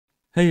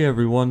Hey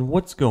everyone,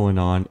 what's going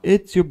on?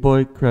 It's your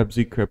boy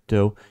Krebsy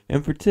Crypto,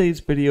 and for today's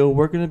video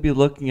we're going to be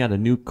looking at a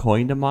new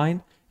coin to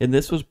mine, and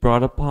this was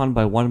brought upon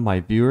by one of my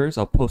viewers.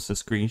 I'll post a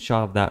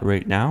screenshot of that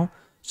right now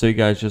so you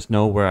guys just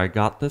know where I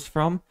got this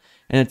from.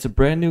 And it's a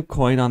brand new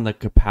coin on the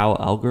kawpow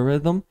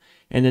algorithm,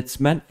 and it's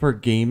meant for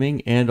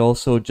gaming and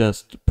also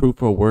just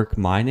proof of work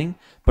mining,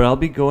 but I'll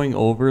be going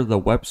over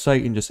the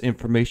website and just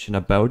information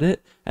about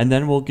it, and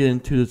then we'll get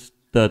into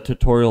the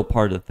tutorial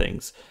part of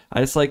things.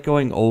 I just like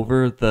going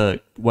over the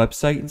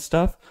website and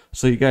stuff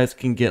so you guys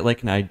can get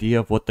like an idea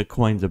of what the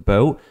coin's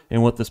about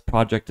and what this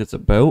project is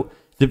about.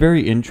 It's a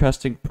very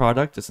interesting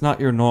product. It's not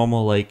your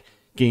normal like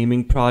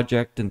gaming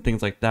project and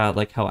things like that,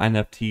 like how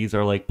NFTs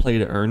are like play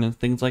to earn and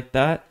things like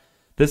that.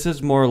 This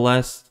is more or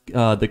less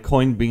the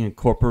coin being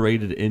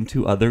incorporated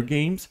into other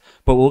games,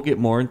 but we'll get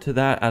more into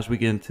that as we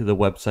get into the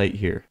website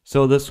here.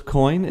 So this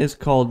coin is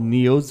called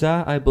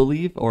Neoxa, I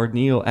believe, or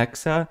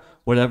Neoxa,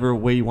 whatever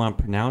way you want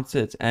to pronounce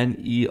it. It's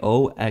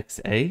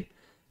Neoxa,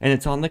 and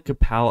it's on the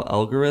kawpow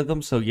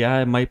algorithm, so yeah,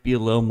 it might be a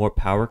little more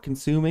power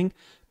consuming,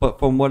 but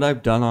from what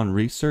I've done on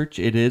research,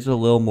 it is a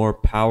little more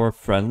power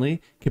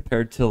friendly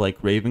compared to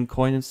like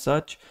Ravencoin and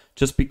such,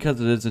 just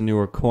because it is a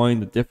newer coin,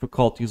 the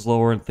difficulty is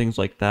lower and things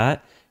like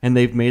that. And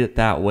they've made it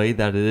that way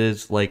that it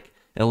is like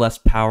a less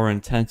power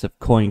intensive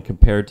coin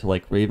compared to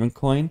like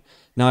Ravencoin.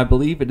 Now I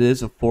believe it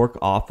is a fork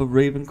off of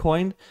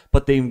Ravencoin,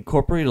 but they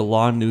incorporate a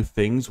lot of new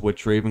things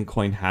which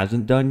Ravencoin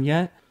hasn't done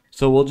yet.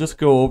 So we'll just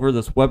go over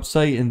this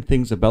website and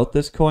things about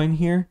this coin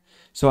here.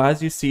 So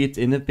as you see, it's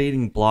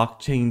innovating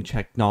blockchain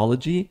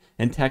technology,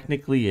 and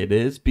technically it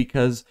is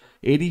because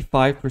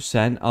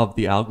 85% of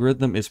the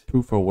algorithm is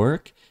proof of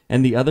work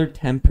and the other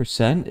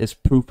 10% is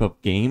proof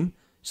of game.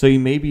 So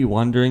you may be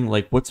wondering,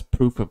 like, what's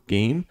proof of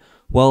game?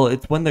 Well,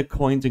 it's when the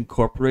coin's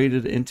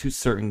incorporated into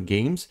certain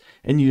games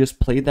and you just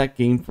play that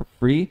game for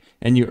free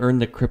and you earn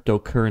the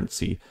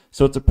cryptocurrency.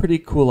 So it's a pretty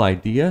cool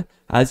idea.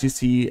 As you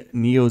see,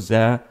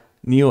 Neoxa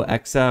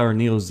or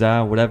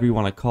Neoxa, whatever you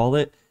want to call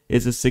it,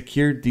 is a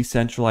secure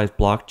decentralized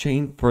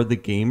blockchain for the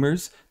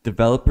gamers,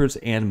 developers,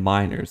 and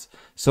miners.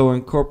 So it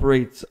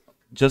incorporates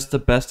just the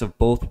best of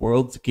both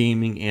worlds,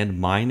 gaming and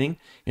mining,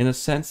 in a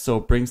sense, so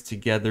it brings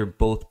together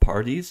both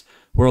parties.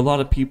 Where a lot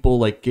of people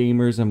like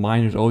gamers and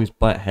miners always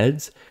butt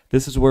heads,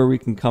 this is where we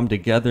can come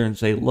together and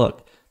say,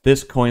 look,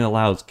 this coin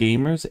allows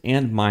gamers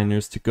and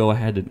miners to go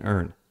ahead and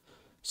earn.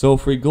 So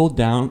if we go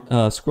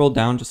down, scroll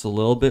down just a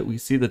little bit, we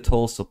see the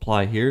total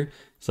supply here.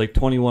 It's like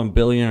 21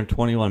 billion or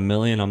 21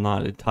 million. I'm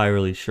not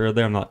entirely sure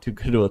there. I'm not too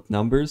good with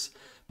numbers,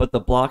 but the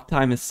block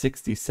time is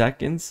 60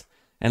 seconds.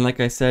 And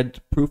like I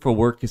said, proof of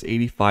work is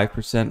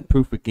 85%,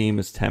 proof of game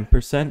is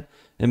 10%.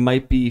 It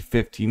might be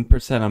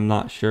 15%. I'm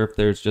not sure if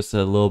there's just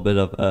a little bit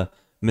of a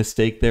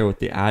mistake there with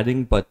the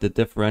adding, but the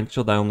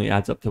differential that only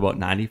adds up to about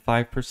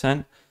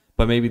 95%.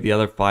 But maybe the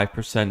other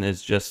 5%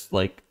 is just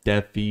like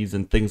dev fees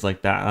and things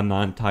like that. I'm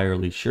not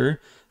entirely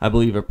sure. I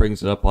believe it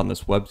brings it up on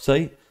this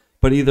website.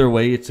 But either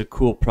way, it's a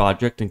cool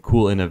project and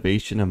cool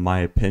innovation in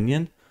my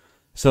opinion.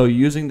 So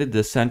using the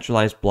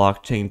decentralized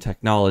blockchain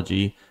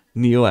technology,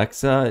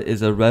 Neoxa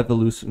is a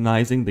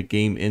revolutionizing the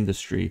game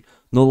industry.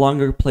 No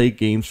longer play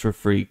games for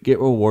free. Get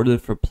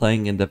rewarded for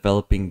playing and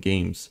developing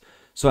games.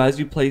 So as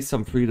you play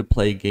some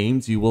free-to-play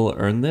games, you will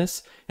earn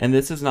this. And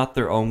this is not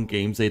their own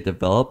games they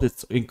develop.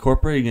 It's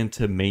incorporated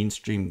into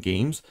mainstream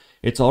games.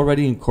 It's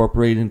already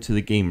incorporated into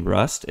the game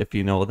Rust, if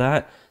you know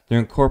that. They're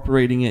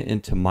incorporating it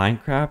into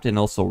Minecraft and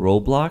also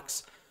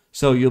Roblox.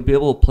 So you'll be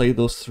able to play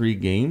those three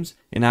games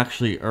and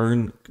actually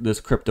earn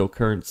this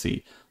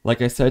cryptocurrency.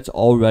 Like I said, it's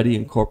already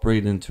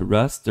incorporated into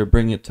Rust. They're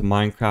bringing it to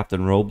Minecraft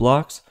and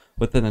Roblox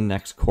within the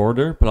next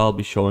quarter, but I'll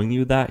be showing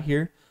you that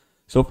here.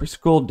 So if we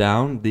scroll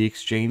down, the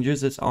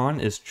exchanges it's on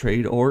is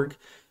Trade.org,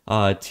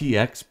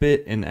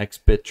 TXBit, and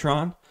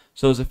Xbitron.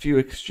 So there's a few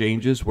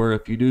exchanges where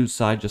if you do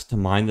decide just to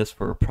mine this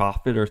for a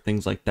profit or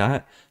things like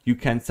that, you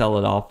can sell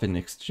it off and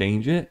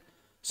exchange it.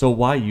 So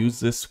why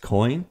use this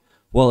coin?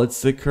 Well,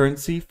 it's the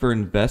currency for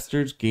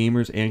investors,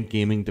 gamers, and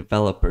gaming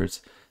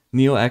developers.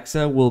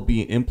 Neoxa will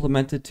be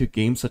implemented to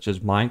games such as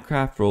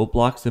Minecraft,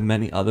 Roblox, and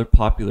many other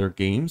popular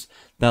games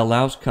that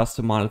allows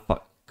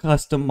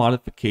custom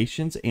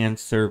modifications and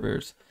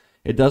servers.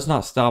 It does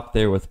not stop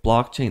there. With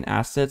blockchain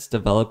assets,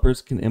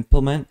 developers can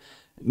implement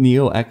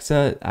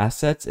Neoxa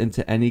assets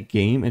into any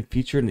game and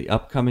feature in the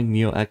upcoming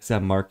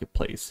Neoxa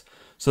marketplace.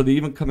 So they're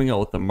even coming out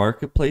with a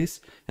marketplace,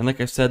 and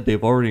like I said,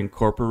 they've already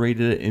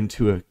incorporated it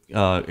into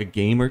a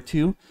game or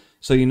two,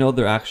 so you know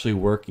they're actually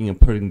working and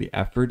putting the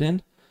effort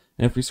in.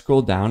 And if we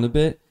scroll down a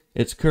bit,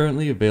 it's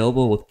currently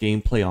available with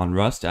gameplay on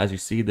Rust. As you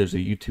see, there's a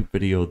YouTube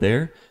video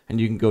there, and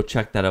you can go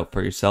check that out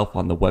for yourself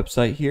on the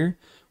website here.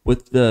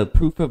 With the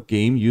proof of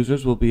game,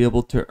 users will be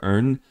able to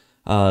earn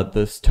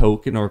this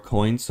token or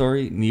coin,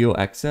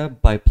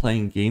 Neoxa, by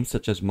playing games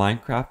such as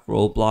Minecraft,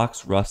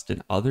 Roblox, Rust,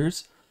 and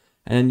others.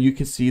 And you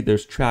can see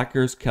there's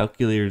trackers,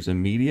 calculators,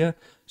 and media.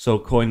 So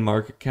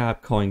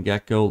CoinMarketCap,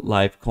 CoinGecko,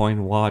 LiveCoin,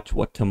 Watch,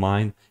 What to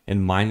Mine,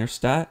 and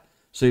MinerStat.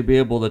 So you'll be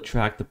able to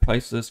track the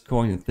price of this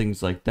coin and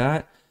things like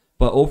that.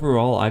 But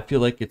overall, I feel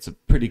like it's a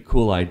pretty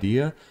cool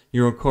idea.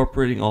 You're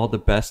incorporating all the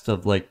best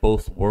of like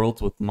both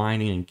worlds with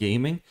mining and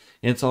gaming.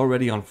 And it's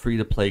already on free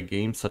to play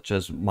games such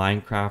as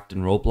Minecraft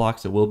and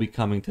Roblox. It will be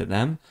coming to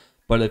them.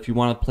 But if you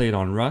want to play it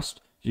on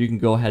Rust, you can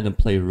go ahead and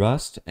play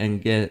Rust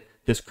and get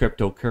this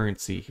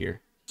cryptocurrency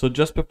here. So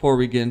just before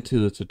we get into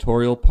the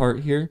tutorial part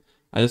here,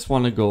 I just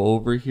want to go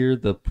over here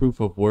the proof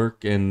of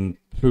work and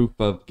proof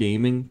of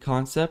gaming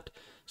concept.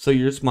 So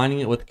you're just mining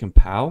it with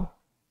kawpow.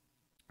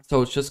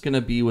 So it's just going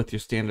to be with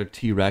your standard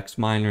T-Rex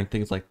miner and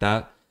things like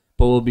that.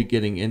 But we'll be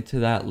getting into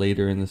that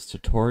later in this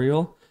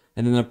tutorial.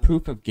 And then the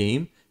proof of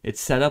game, it's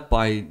set up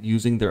by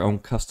using their own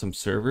custom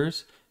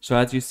servers. So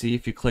as you see,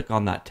 if you click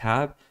on that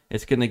tab,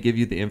 it's going to give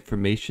you the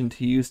information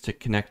to use to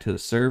connect to the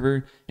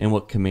server and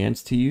what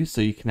commands to use.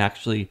 So you can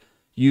actually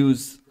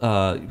use,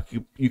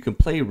 you can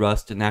play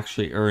Rust and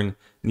actually earn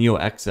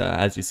Neoxa.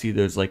 As you see,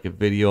 there's like a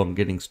video on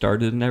getting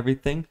started and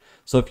everything.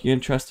 So if you're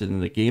interested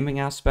in the gaming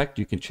aspect,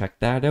 you can check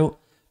that out.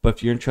 But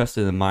if you're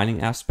interested in the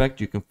mining aspect,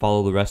 you can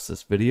follow the rest of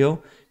this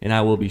video and I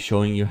will be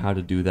showing you how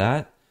to do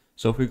that.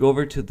 So if we go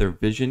over to their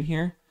vision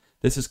here,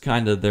 this is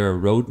kind of their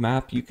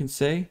roadmap, you can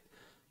say.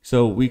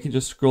 So we can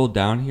just scroll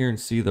down here and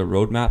see the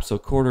roadmap. So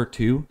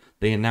Q2,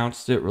 they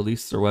announced it,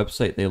 released their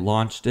website, they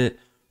launched it,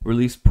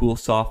 released pool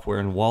software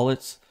and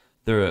wallets.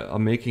 They're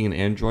making an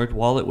Android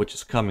wallet, which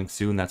is coming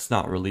soon. That's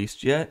not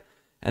released yet.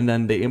 And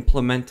then they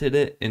implemented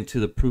it into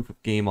the proof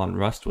of game on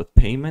Rust with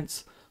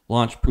payments.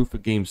 Launch proof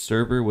of game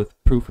server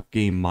with proof of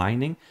game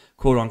mining,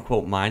 quote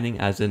unquote mining,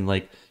 as in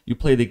like you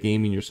play the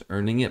game and you're just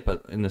earning it,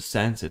 but in a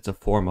sense it's a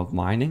form of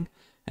mining.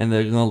 And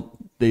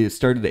they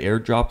started the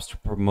airdrops to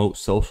promote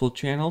social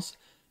channels.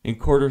 In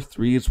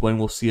Q3 is when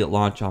we'll see it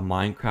launch on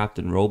Minecraft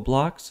and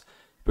Roblox,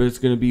 but it's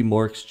going to be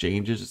more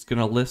exchanges it's going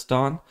to list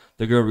on.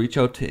 They're going to reach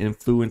out to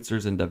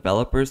influencers and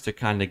developers to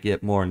kind of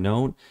get more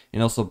known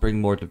and also bring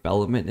more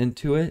development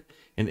into it,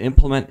 and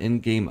implement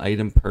in-game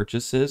item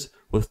purchases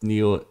with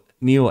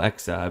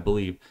Neoxa, I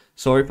believe.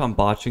 Sorry if I'm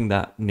botching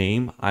that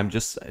name. I'm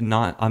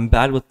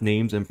bad with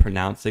names and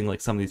pronouncing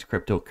like some of these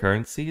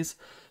cryptocurrencies,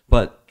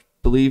 but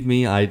believe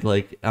me,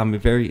 I'm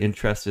very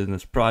interested in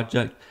this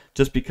project.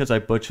 Just because I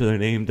butcher their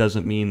name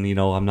doesn't mean,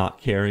 I'm not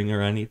caring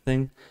or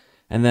anything.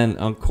 And then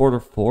on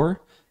Q4,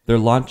 they're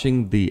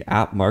launching the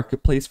app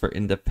marketplace for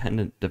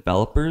independent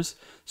developers.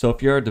 So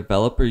if you're a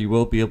developer, you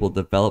will be able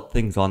to develop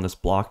things on this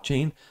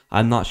blockchain.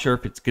 I'm not sure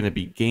if it's going to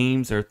be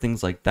games or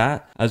things like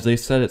that. As they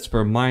said, it's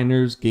for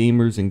miners,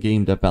 gamers, and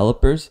game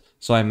developers.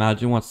 So I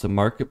imagine once the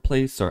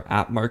marketplace or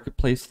app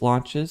marketplace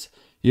launches,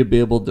 you'll be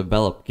able to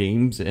develop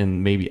games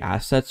and maybe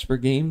assets for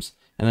games,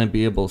 and then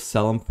be able to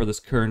sell them for this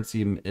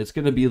currency. It's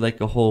going to be like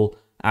a whole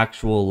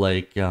actual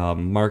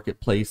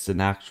marketplace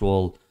and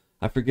actual,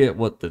 I forget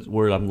what the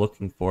word I'm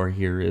looking for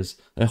here is,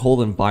 a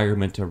whole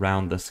environment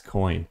around this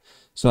coin.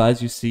 So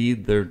as you see,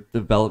 their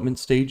development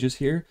stages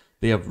here,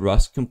 they have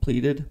Rust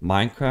completed,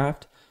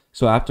 Minecraft.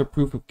 So after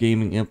proof of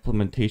gaming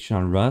implementation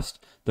on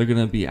Rust, they're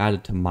going to be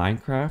added to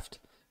Minecraft.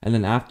 And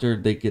then after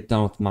they get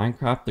done with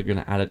Minecraft, they're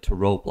going to add it to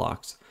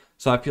Roblox.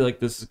 So I feel like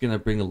this is going to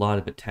bring a lot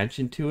of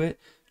attention to it,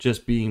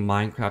 just being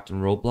Minecraft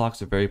and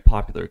Roblox are very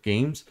popular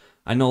games.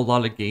 I know a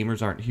lot of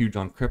gamers aren't huge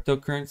on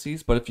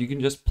cryptocurrencies, but if you can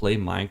just play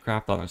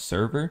Minecraft on a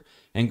server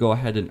and go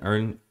ahead and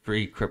earn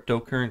free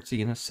cryptocurrency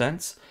in a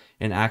sense,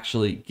 and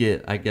actually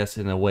get, I guess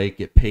in a way,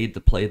 get paid to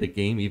play the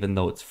game even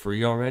though it's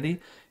free already,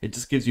 it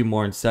just gives you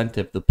more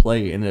incentive to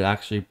play, and it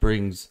actually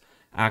brings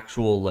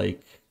actual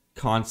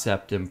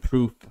concept and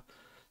proof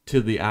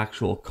to the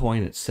actual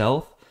coin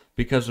itself,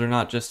 because they're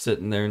not just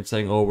sitting there and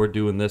saying, oh, we're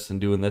doing this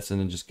and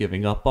then just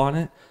giving up on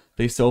it.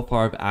 They so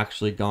far have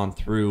actually gone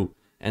through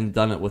and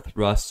done it with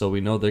Rust, so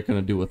we know they're going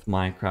to do it with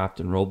Minecraft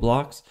and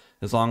Roblox.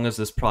 As long as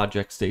this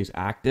project stays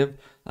active,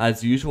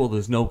 as usual,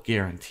 there's no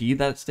guarantee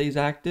that it stays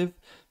active,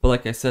 but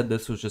like I said,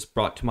 this was just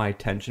brought to my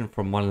attention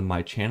from one of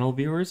my channel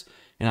viewers,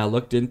 and I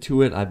looked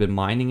into it. I've been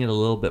mining it a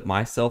little bit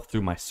myself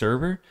through my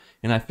server,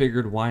 and I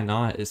figured why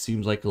not? It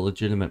seems like a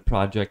legitimate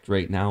project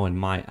right now in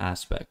my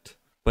aspect.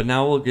 But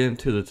now we'll get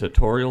into the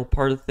tutorial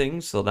part of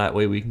things, so that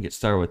way we can get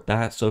started with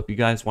that. So if you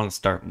guys want to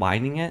start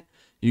mining it,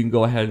 you can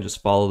go ahead and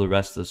just follow the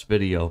rest of this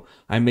video.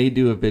 I may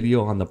do a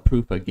video on the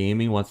proof of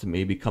gaming once it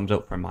maybe comes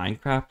out for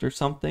Minecraft or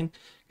something,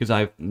 because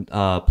I've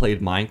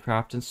played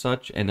Minecraft and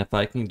such, and if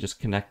I can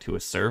just connect to a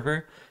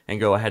server and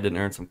go ahead and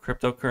earn some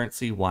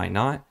cryptocurrency, why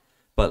not?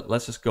 But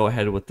let's just go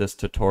ahead with this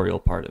tutorial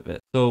part of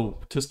it. So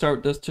to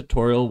start this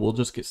tutorial, we'll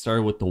just get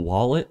started with the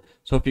wallet.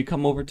 So if you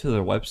come over to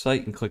their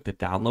website and click the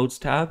downloads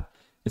tab,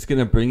 it's going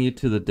to bring you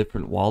to the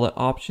different wallet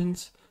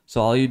options.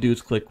 So all you do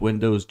is click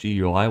Windows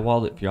GUI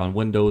wallet if you're on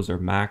Windows or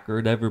Mac or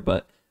whatever,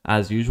 but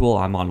as usual,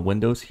 I'm on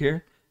Windows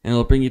here, and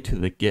it'll bring you to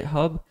the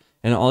GitHub,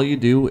 and all you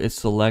do is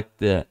select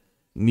the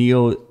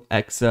Neoxa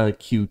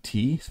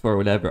Qt for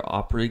whatever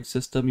operating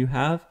system you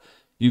have.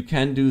 You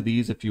can do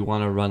these if you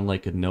want to run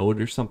like a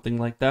node or something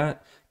like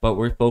that, but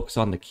we're focused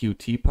on the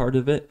Qt part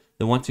of it.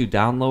 Then once you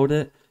download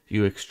it,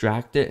 you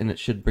extract it, and it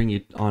should bring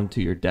you onto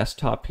your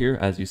desktop here,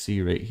 as you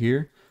see right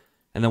here.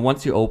 And then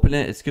once you open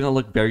it, it's going to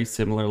look very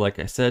similar, like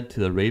I said, to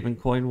the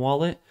Ravencoin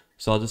wallet.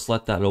 So I'll just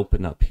let that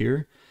open up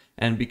here.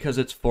 And because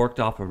it's forked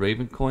off of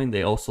Ravencoin,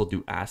 they also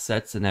do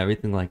assets and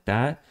everything like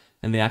that.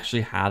 And they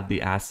actually have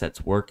the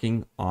assets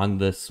working on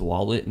this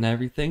wallet and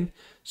everything.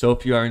 So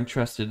if you are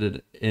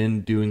interested in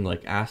doing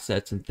like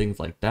assets and things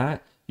like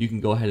that, you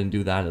can go ahead and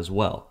do that as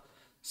well.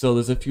 So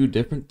there's a few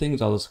different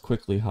things. I'll just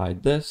quickly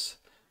hide this.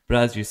 But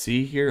as you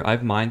see here,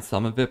 I've mined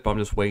some of it, but I'm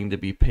just waiting to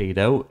be paid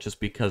out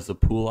just because the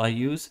pool I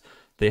use,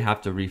 they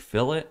have to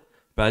refill it.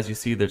 But as you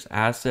see, there's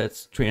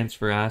assets,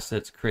 transfer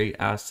assets, create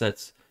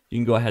assets. You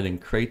can go ahead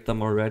and create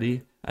them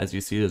already. As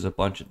you see, there's a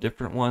bunch of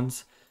different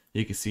ones.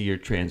 You can see your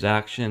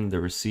transaction, the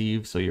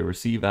receive, so your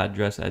receive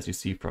address as you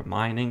see from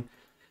mining,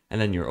 and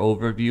then your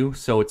overview.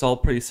 So it's all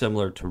pretty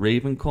similar to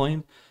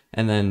Ravencoin,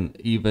 and then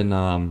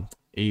even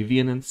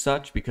Avian and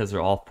such, because they're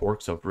all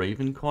forks of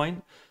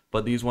Ravencoin.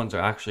 But these ones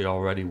are actually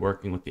already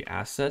working with the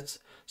assets.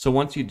 So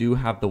once you do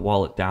have the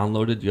wallet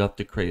downloaded, you have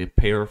to create a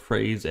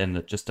paraphrase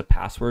and just a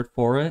password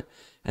for it.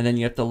 And then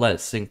you have to let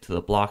it sync to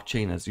the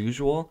blockchain as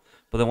usual.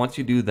 But then once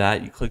you do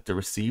that, you click the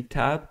receive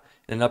tab.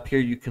 And up here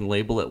you can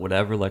label it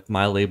whatever, like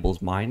my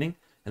label's mining.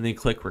 And then you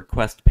click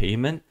request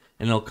payment.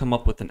 And it'll come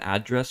up with an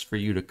address for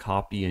you to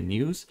copy and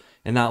use.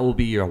 And that will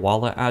be your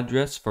wallet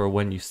address for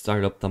when you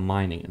start up the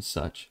mining and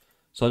such.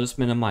 So I'll just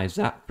minimize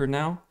that for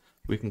now.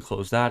 We can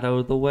close that out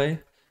of the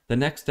way. The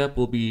next step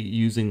will be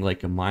using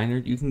like a miner.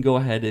 You can go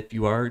ahead, if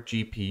you are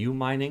GPU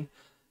mining,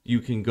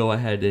 you can go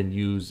ahead and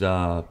use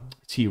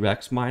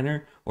T-Rex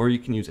miner, or you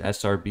can use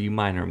SRB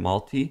miner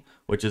multi,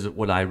 which is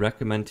what I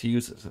recommend to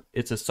use.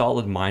 It's a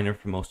solid miner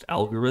for most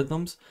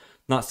algorithms.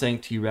 Not saying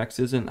T-Rex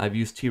isn't. I've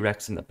used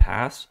T-Rex in the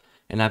past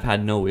and I've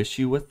had no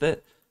issue with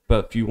it.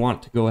 But if you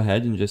want to go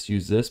ahead and just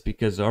use this,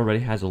 because it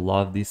already has a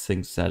lot of these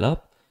things set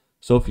up.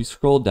 So if you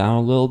scroll down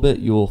a little bit,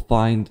 you will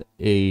find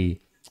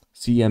a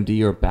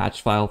CMD or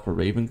batch file for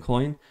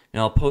Ravencoin, and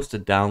I'll post a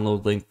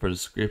download link for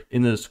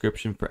in the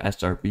description for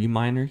SRB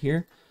miner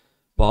here.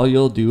 But all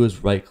you'll do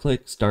is right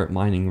click start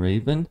mining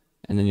Raven,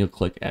 and then you'll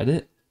click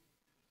edit,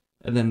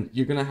 and then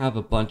you're gonna have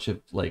a bunch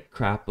of like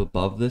crap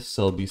above this,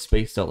 so it'll be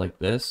spaced out like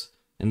this,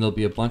 and there'll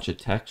be a bunch of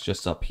text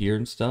just up here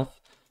and stuff.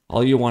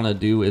 All you want to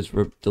do is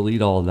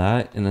delete all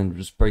that and then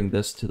just bring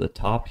this to the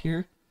top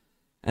here.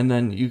 And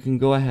then you can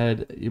go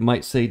ahead, you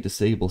might say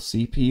disable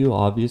CPU,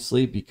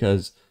 obviously,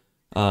 because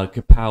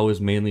kawpow is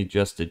mainly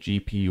just a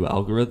GPU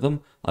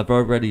algorithm. I've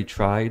already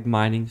tried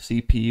mining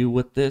CPU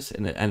with this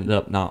and it ended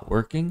up not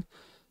working.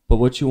 But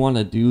what you want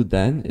to do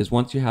then is,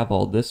 once you have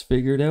all this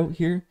figured out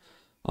here,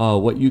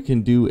 what you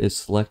can do is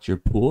select your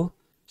pool.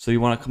 So you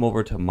want to come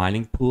over to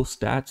mining pool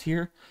stats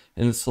here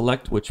and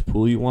select which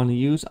pool you want to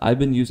use. I've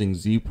been using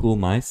Zpool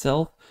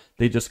myself.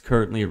 They just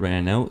currently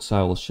ran out, so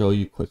I will show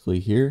you quickly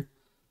here.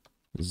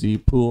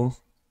 Zpool.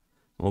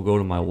 We'll go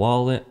to my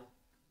wallet.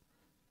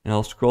 And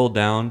I'll scroll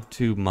down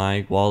to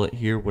my wallet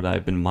here, what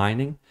I've been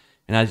mining.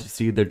 And as you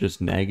see, they're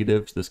just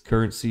negatives, this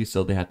currency,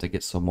 so they have to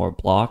get some more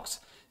blocks.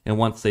 And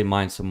once they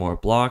mine some more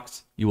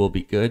blocks, you will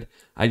be good.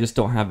 I just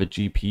don't have a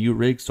GPU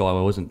rig, so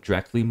I wasn't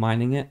directly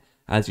mining it.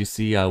 As you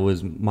see, I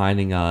was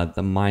mining the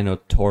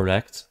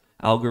Minotaurx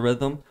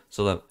algorithm,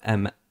 so the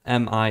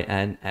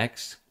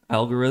MINX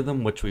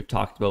algorithm, which we've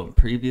talked about in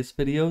previous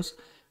videos.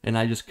 And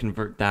I just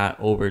convert that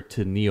over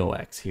to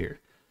Neox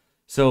here.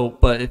 So,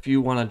 but if you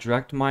want to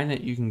direct mine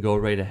it, you can go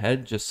right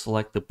ahead. Just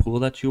select the pool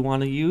that you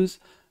want to use.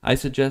 I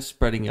suggest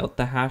spreading out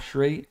the hash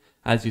rate.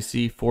 As you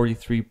see,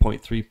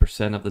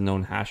 43.3% of the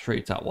known hash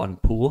rates at one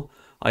pool.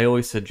 I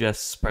always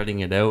suggest spreading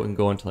it out and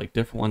going to like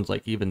different ones,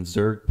 like even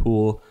Zerg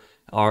pool,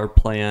 R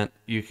plant.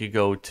 You could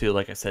go to,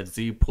 like I said,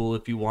 Z pool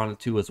if you wanted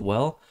to as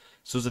well.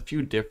 So there's a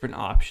few different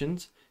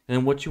options. And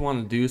then what you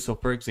want to do, so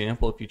for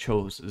example, if you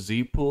chose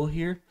Z pool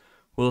here,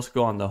 we'll just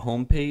go on the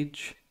home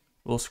page.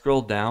 We'll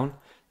scroll down.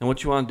 And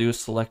what you want to do is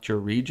select your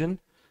region.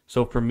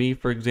 So for me,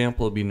 for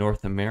example, it'll be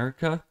North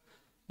America.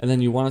 And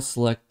then you want to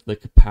select the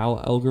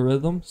kawpow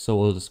algorithm. So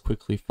we'll just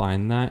quickly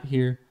find that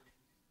here.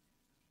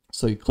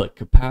 So you click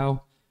kawpow.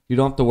 You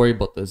don't have to worry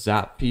about the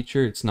zap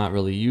feature. It's not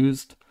really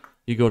used.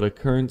 You go to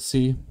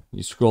currency.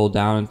 You scroll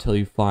down until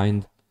you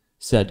find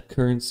said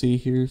currency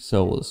here.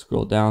 So we'll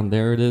scroll down.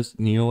 There it is,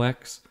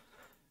 Neox.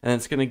 And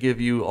it's going to give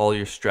you all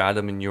your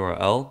stratum and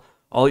URL.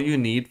 All you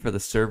need for the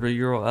server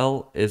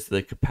URL is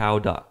the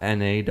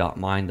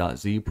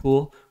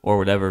kawpow.na.mine.zpool or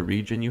whatever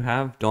region you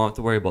have. Don't have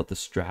to worry about the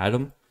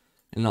stratum.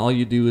 And all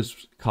you do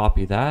is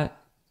copy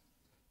that,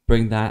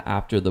 bring that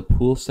after the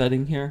pool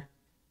setting here,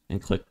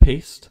 and click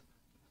paste.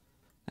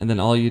 And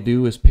then all you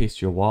do is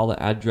paste your wallet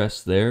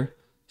address there.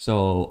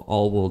 So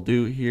all we'll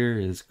do here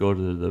is go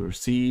to the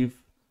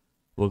receive.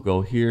 We'll go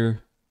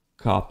here,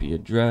 copy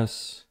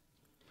address.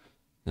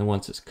 And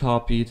once it's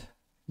copied,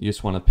 you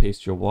just want to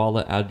paste your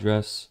wallet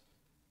address.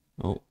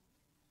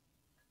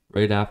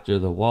 Right after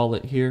the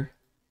wallet here,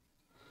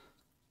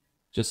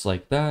 just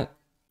like that.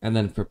 And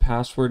then for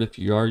password, if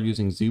you are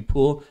using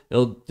Zpool,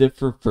 it'll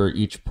differ for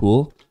each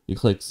pool. You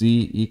click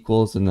Z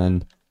equals and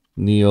then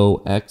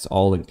Neox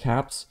all in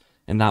caps,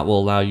 and that will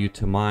allow you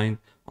to mine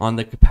on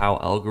the kawpow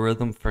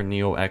algorithm for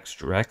Neox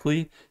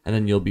directly, and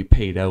then you'll be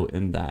paid out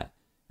in that.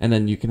 And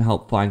then you can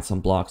help find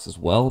some blocks as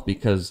well,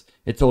 because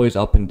it's always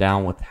up and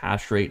down with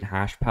hash rate and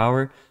hash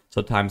power.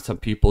 Sometimes some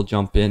people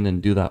jump in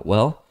and do that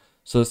well.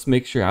 So let's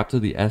make sure after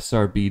the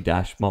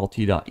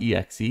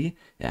srb-multi.exe, it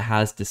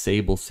has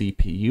disable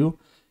CPU.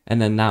 And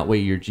then that way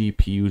your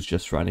GPU is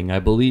just running. I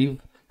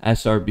believe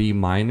SRB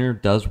Miner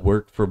does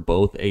work for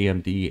both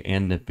AMD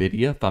and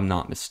NVIDIA, if I'm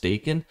not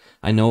mistaken.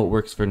 I know it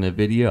works for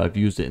NVIDIA. I've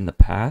used it in the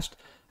past.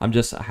 I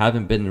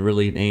haven't been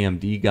really an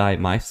AMD guy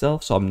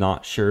myself, so I'm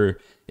not sure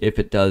if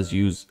it does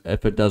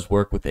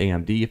work with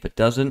AMD. If it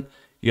doesn't,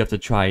 you have to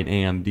try an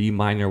AMD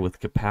miner with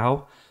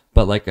kawpow.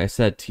 But like I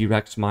said,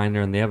 T-Rex miner,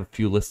 and they have a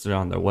few listed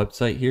on their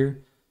website here.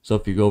 So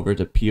if you go over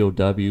to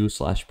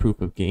POW/proof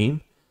of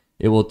game,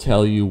 it will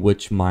tell you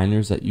which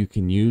miners that you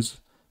can use.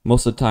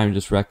 Most of the time it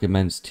just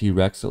recommends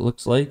T-Rex, it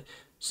looks like.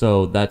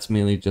 So that's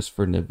mainly just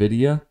for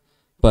NVIDIA.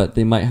 But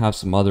they might have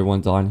some other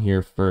ones on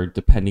here for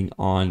depending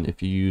on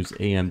if you use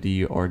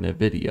AMD or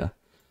NVIDIA.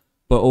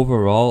 But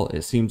overall,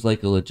 it seems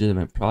like a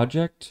legitimate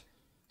project.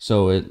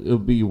 So it'll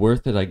be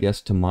worth it, I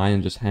guess, to mine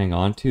and just hang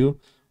on to.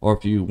 Or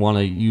if you want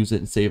to use it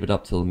and save it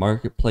up to the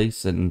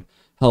marketplace and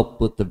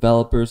help with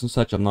developers and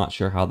such, I'm not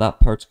sure how that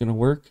part's going to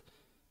work.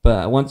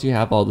 But once you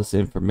have all this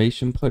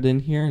information put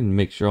in here and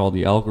make sure all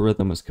the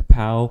algorithm is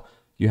kawpow,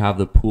 you have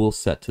the pool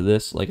set to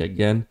this. Like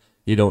again,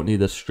 you don't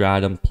need a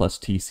stratum plus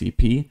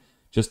TCP.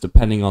 Just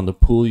depending on the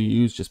pool you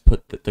use, just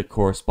put the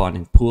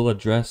corresponding pool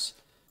address,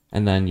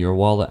 and then your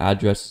wallet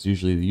address is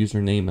usually the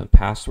username and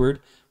password.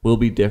 Will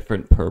be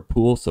different per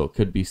pool, so it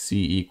could be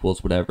C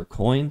equals whatever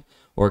coin,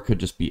 or it could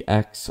just be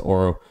X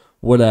or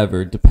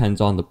whatever. It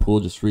depends on the pool.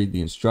 Just read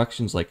the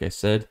instructions. Like I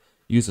said,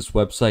 use this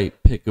website,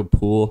 pick a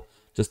pool,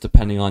 just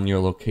depending on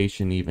your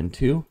location even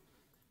too.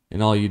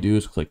 And all you do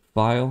is click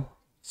File,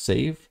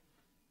 Save,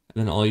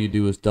 and then all you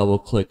do is double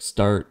click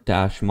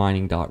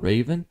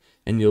start-mining.raven,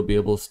 and you'll be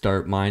able to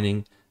start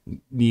mining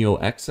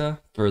Neoxa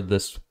for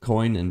this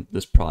coin and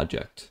this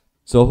project.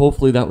 So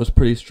hopefully that was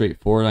pretty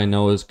straightforward. I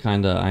know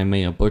I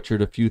may have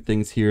butchered a few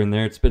things here and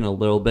there. It's been a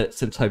little bit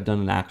since I've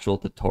done an actual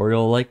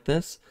tutorial like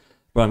this,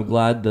 but I'm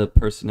glad the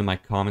person in my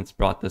comments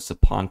brought this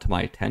upon to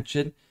my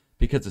attention,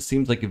 because it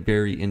seems like a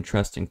very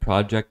interesting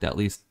project, at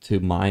least to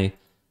my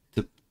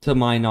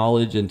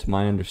knowledge and to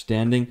my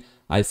understanding.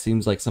 It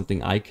seems like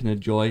something I can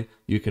enjoy.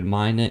 You can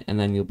mine it, and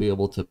then you'll be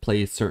able to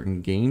play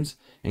certain games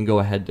and go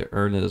ahead to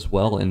earn it as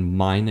well and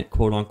mine it,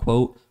 quote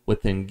unquote,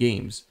 within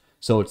games.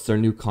 So it's their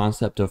new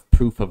concept of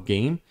proof of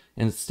game.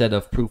 And instead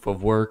of proof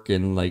of work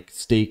and like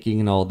staking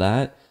and all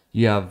that,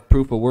 you have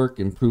proof of work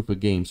and proof of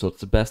game. So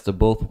it's the best of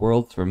both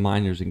worlds for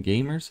miners and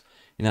gamers.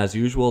 And as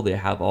usual, they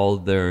have all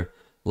of their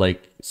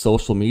like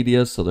social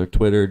media, so their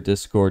Twitter,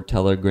 Discord,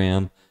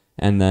 Telegram,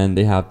 and then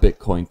they have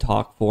Bitcoin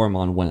Talk forum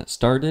on when it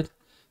started.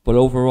 But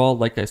overall,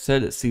 like I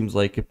said, it seems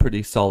like a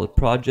pretty solid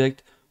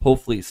project.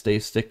 Hopefully it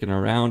stays sticking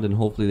around, and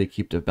hopefully they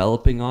keep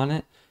developing on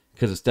it,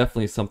 because it's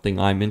definitely something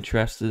I'm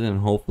interested in, and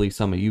hopefully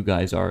some of you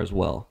guys are as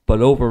well.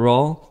 But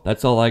overall,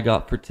 that's all I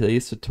got for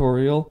today's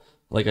tutorial.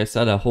 Like I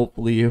said,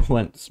 hopefully it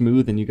went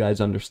smooth and you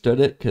guys understood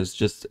it, because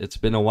it's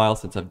been a while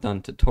since I've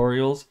done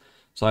tutorials.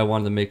 So I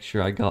wanted to make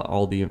sure I got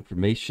all the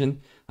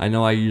information. I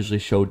know I usually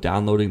show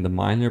downloading the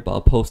miner, but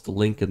I'll post a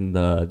link in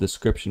the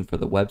description for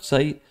the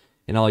website.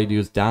 And all you do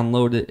is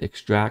download it,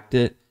 extract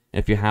it.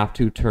 If you have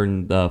to,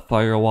 turn the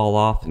firewall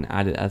off and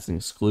add it as an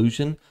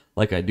exclusion,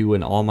 like I do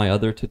in all my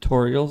other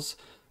tutorials.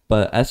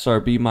 But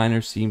SRB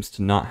miner seems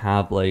to not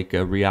have like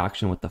a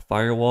reaction with the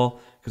firewall,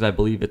 because I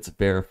believe it's a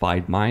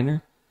verified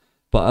miner.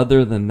 But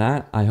other than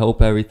that, I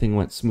hope everything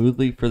went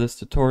smoothly for this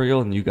tutorial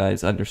and you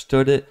guys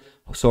understood it.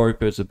 Sorry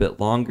if it was a bit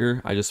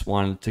longer. I just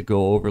wanted to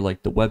go over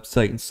like the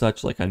website and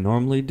such like I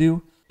normally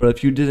do. But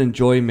if you did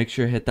enjoy, make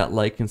sure to hit that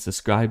like and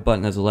subscribe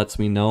button, as it lets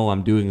me know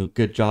I'm doing a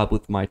good job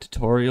with my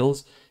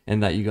tutorials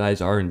and that you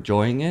guys are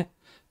enjoying it.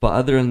 But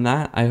other than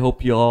that, I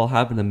hope you all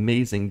have an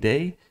amazing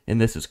day.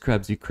 And this is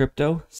Krebsy Crypto.